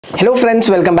Hello friends,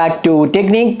 welcome back to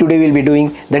Technique. Today we'll be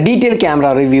doing the detailed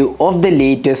camera review of the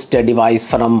latest device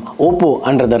from Oppo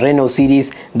under the Reno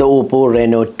series, the Oppo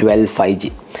Reno 12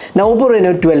 5G. Now Oppo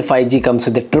Reno 12 5G comes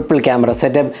with a triple camera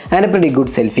setup and a pretty good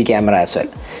selfie camera as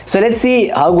well. So let's see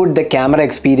how good the camera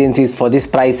experience is for this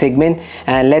price segment,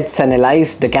 and let's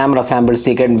analyze the camera samples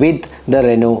taken with the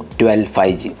Reno 12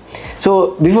 5G.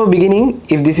 So before beginning,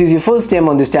 if this is your first time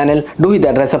on this channel, do hit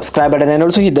that red subscribe button and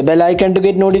also hit the bell icon to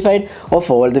get notified of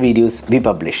all the videos we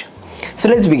publish. So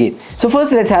let's begin. So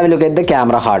first let's have a look at the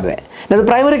camera hardware. Now the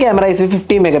primary camera is a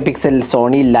 50 megapixel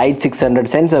Sony Light 600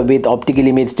 sensor with optical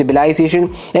image stabilization,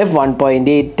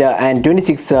 f1.8 and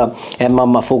 26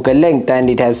 mm focal length, and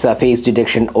it has face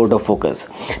detection autofocus.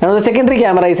 Now the secondary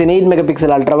camera is an 8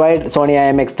 megapixel ultra wide Sony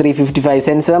IMX355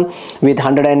 sensor with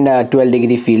 112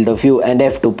 degree field of view and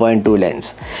f2.2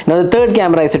 lens. Now the third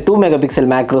camera is a 2 megapixel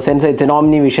macro sensor. It's an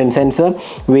omnivision sensor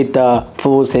with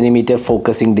 4 centimeter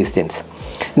focusing distance.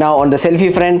 Now on the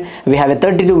selfie front, we have a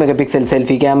 32 megapixel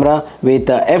selfie camera with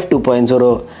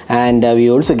f2.0, and we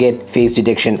also get face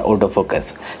detection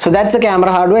autofocus. So that's the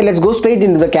camera hardware. Let's go straight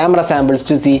into the camera samples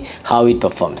to see how it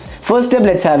performs. First step,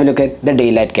 let's have a look at the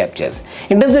daylight captures.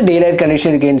 In terms of daylight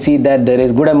condition, you can see that there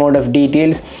is good amount of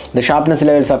details. The sharpness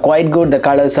levels are quite good. The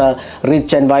colors are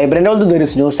rich and vibrant, although there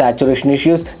is no saturation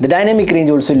issues. The dynamic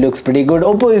range also looks pretty good.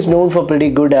 Oppo is known for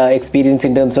pretty good experience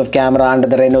in terms of camera under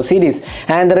the Reno series,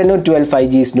 and the Reno 12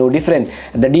 5G is no different.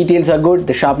 The details are good,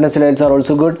 the sharpness levels are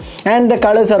also good, and the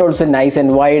colors are also nice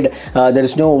and wide. There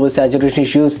is no oversaturation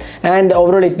issues, and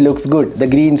overall it looks good. The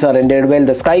greens are rendered well,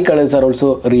 the sky colors are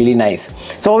also really nice.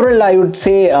 So overall I would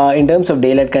say in terms of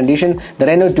daylight condition, the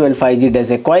Reno 12 5G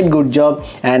does a quite good job,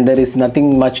 and there is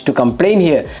nothing much to complain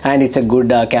here, and it's a good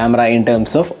camera in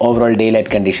terms of overall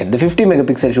daylight condition. The 50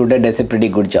 megapixel shooter does a pretty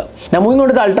good job. Now moving on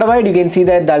to the ultra wide, you can see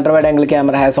that the ultra wide angle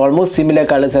camera has almost similar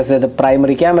colors as the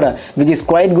primary camera, which is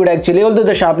quite good actually, although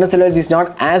the sharpness level is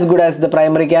not as good as the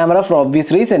primary camera for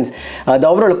obvious reasons. The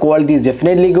overall quality is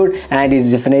definitely good, and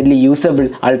it's definitely usable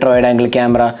ultra wide angle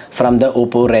camera from the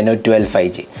Oppo Reno 12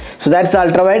 5G. So that's the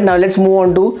ultra wide. Now let's move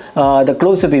on to the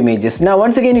close-up images. Now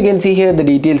once again you can see here the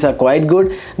details are quite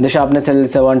good, the sharpness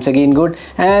levels are once again good,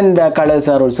 and the colors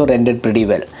are also rendered pretty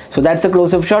well. So that's the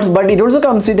close-up shots, but it also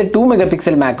comes with a 2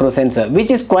 megapixel macro sensor,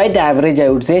 which is quite average, I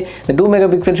would say. The 2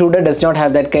 megapixel shooter does not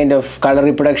have that kind of color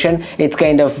reproduction. It's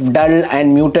kind of dull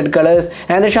and muted colors,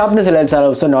 and the sharpness levels are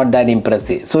also not that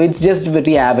impressive. So it's just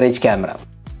very average camera.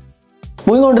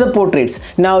 Moving on to the portraits.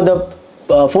 Now the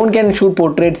phone can shoot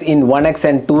portraits in 1x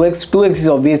and 2x. 2x is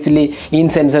obviously in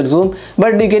sensor zoom,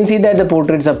 but you can see that the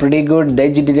portraits are pretty good. The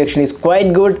edge detection is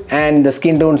quite good, and the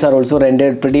skin tones are also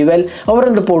rendered pretty well.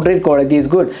 Overall the portrait quality is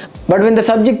good, but when the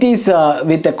subject is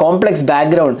with a complex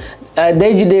background, the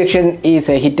edge detection is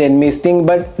a hit and miss thing,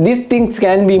 but these things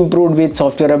can be improved with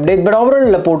software updates. But overall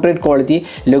the portrait quality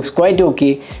looks quite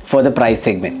okay for the price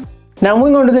segment. Now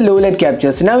moving on to the low light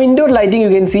captures. Now indoor lighting, you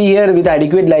can see here with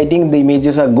adequate lighting the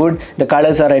images are good, the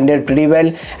colors are rendered pretty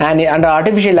well, and under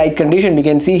artificial light condition you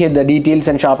can see here the details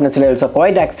and sharpness levels are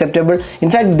quite acceptable. In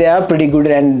fact they are pretty good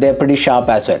and they are pretty sharp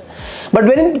as well. But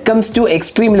when it comes to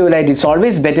extreme low light, it's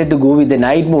always better to go with the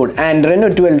night mode, and Reno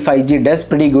 12 5G does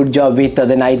pretty good job with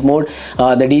the night mode.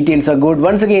 The details are good.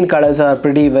 Once again colors are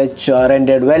pretty much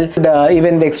rendered well.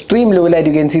 Even the extreme low light,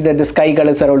 you can see that the sky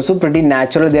colors are also pretty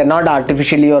natural. They are not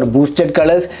artificially or boosted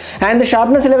colors, and the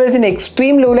sharpness levels in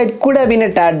extreme low light could have been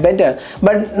a tad better,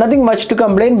 but nothing much to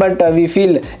complain. But we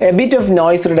feel a bit of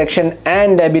noise reduction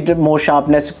and a bit more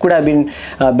sharpness could have been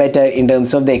better in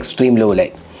terms of the extreme low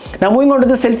light. Now moving on to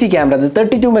the selfie camera, the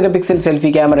 32 megapixel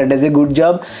selfie camera does a good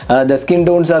job. The skin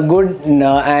tones are good,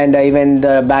 and even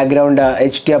the background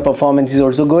HDR performance is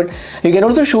also good. You can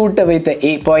also shoot with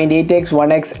 8.8x,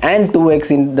 1x and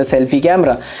 2x in the selfie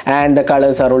camera, and the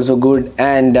colors are also good,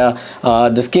 and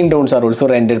the skin tones are also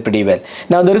rendered pretty well.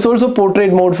 Now there is also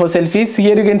portrait mode for selfies.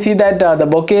 Here you can see that the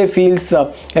bokeh feels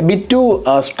a bit too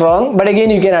strong, but again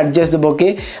you can adjust the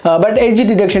bokeh, but edge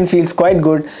detection feels quite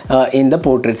good in the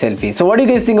portrait selfie. So what do you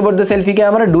guys think about the selfie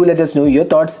camera? Do let us know your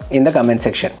thoughts in the comment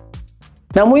section.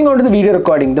 Now moving on to the video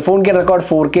recording, the phone can record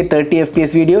 4K 30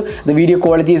 FPS video. The video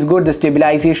quality is good, the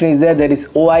stabilization is there, there is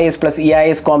OIS plus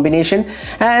EIS combination,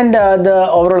 and the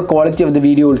overall quality of the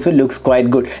video also looks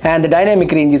quite good, and the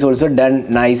dynamic range is also done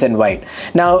nice and wide.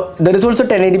 Now there is also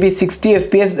 1080p 60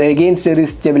 FPS, again there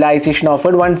is stabilization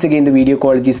offered. Once again the video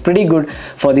quality is pretty good.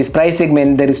 For this price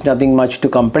segment there is nothing much to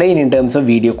complain in terms of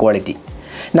video quality.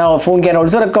 Now, phone can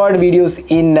also record videos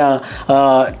in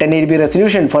 1080p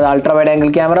resolution for the ultra wide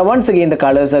angle camera. Once again, the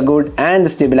colors are good and the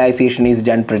stabilization is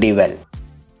done pretty well.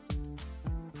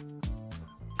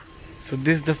 So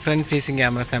this is the front facing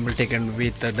camera sample taken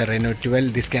with the Reno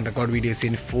 12. This can record videos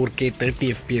in 4K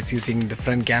 30 FPS using the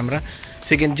front camera.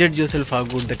 So you can judge yourself how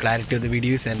good the clarity of the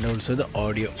videos and also the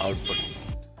audio output.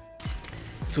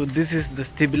 So this is the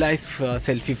stabilized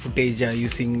selfie footage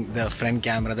using the front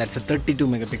camera. That's a 32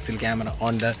 megapixel camera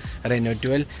on the Reno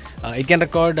 12. It can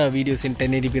record videos in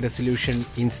 1080p resolution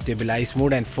in stabilized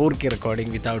mode and 4K recording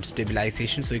without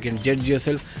stabilization. So you can judge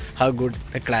yourself how good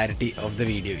the clarity of the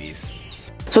video is.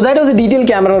 So that was a detailed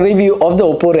camera review of the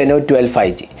Oppo Reno 12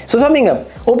 5G. So summing up,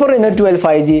 Oppo Reno 12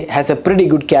 5G has a pretty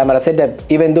good camera setup.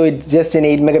 Even though it's just an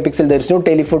 8 megapixel, there is no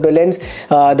telephoto lens.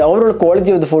 The overall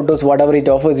quality of the photos, whatever it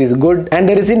offers, is good, and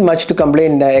there isn't much to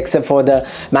complain except for the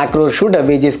macro shooter,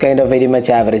 which is kind of very much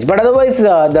average. But otherwise,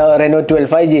 the Reno 12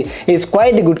 5G is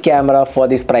quite a good camera for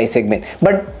this price segment.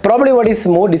 But probably what is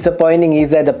more disappointing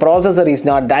is that the processor is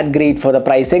not that great for the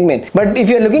price segment. But if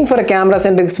you're looking for a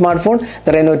camera-centric smartphone,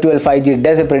 the Reno 12 5G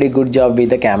does a pretty good job with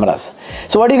the cameras.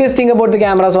 So what do you guys think about the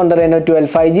cameras on the Reno 12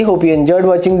 5G? Hope you enjoyed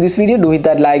watching this video. Do hit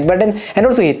that like button and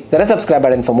also hit the subscribe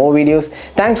button for more videos.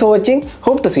 Thanks for watching.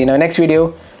 Hope to see you in our next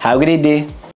video. Have a great day.